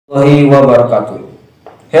Warahmatullahi wabarakatuh.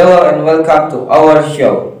 Hello and welcome to our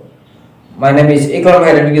show. My name is Iqlal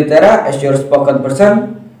Maherda as your spoken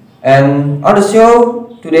person, and on the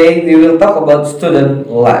show today we will talk about student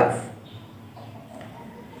life.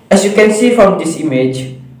 As you can see from this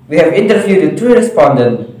image, we have interviewed the three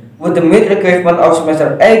respondents with the meet requirement of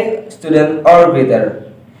semester 8 student or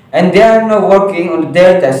greater, and they are now working on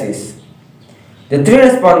their thesis. The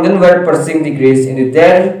three respondents were pursuing degrees in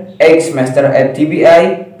their 8th semester at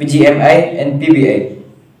TBI, PGMI, and PBA.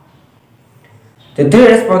 The three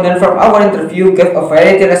respondents from our interview gave a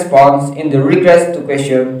variety response in the request to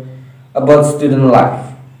question about student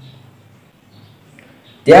life.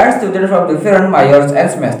 They are students from different majors and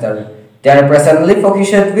semesters. They are presently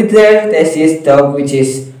focused with their thesis talk, which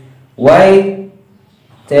is why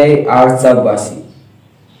they are so busy.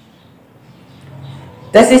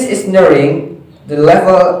 Thesis is nearing the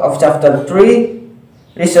level of chapter 3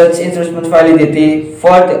 research instrument validity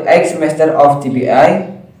for the 8th semester of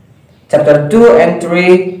TBI, chapter 2 and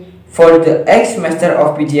 3 for the 8th semester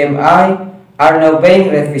of PGMI are now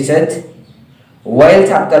being revised, while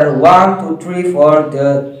chapter 1 to 3 for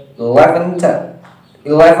the 11th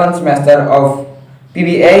semester of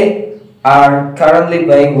PBA are currently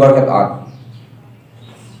being worked on.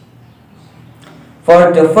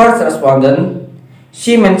 For the first respondent,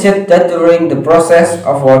 she mentioned that during the process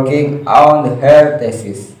of working on her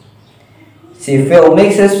thesis, she felt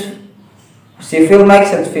mixed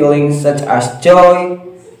feelings such as joy,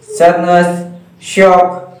 sadness,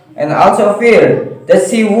 shock, and also fear that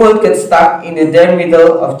she would get stuck in the dead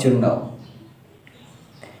middle of journal.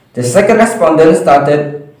 The second respondent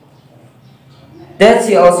stated that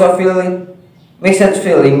she also feeling mixed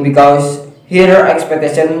feeling because her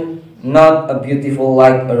expectation not a beautiful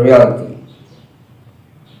like a reality.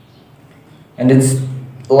 And its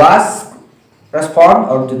last response,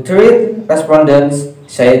 or the third respondent,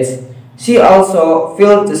 said she also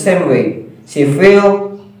feels the same way. She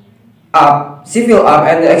feel up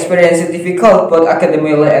and experienced difficult both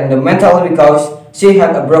academically and mentally because she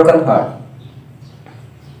had a broken heart.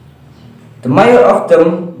 The major of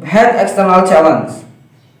them had external challenge,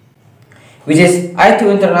 which is to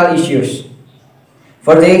internal issues.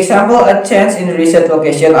 For the example, a change in research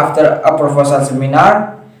location after a proposal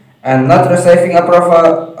seminar, and not receiving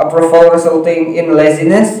approval resulting in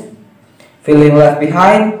laziness, feeling left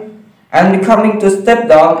behind, and becoming to step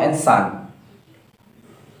down and shun.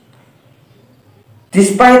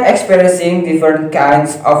 Despite experiencing different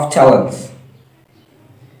kinds of challenges,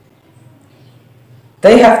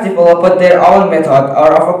 they have developed their own method of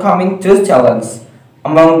overcoming those challenges.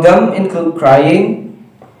 Among them include crying,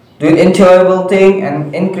 doing enjoyable things,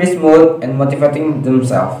 and increased mood and motivating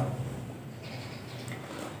themselves.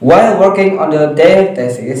 While working on their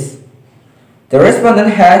thesis, the respondent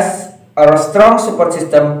has a strong support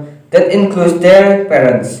system that includes their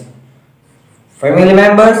parents, family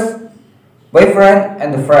members, boyfriend,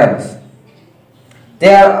 and friends.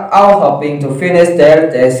 They are all hoping to finish their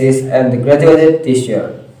thesis and graduate this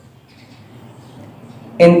year.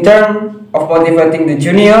 In terms of motivating the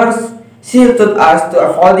juniors, she told us to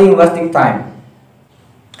avoiding wasting time,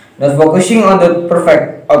 not focusing on the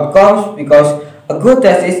perfect outcomes because a good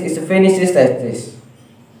thesis is a finished thesis,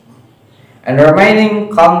 and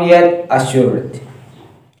remaining calm yet assured.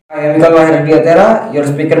 I am Iqlal Maherda, your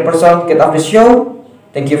speaker person, kid of the show.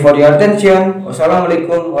 Thank you for your attention.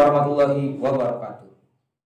 Wassalamualaikum warahmatullahi wabarakatuh.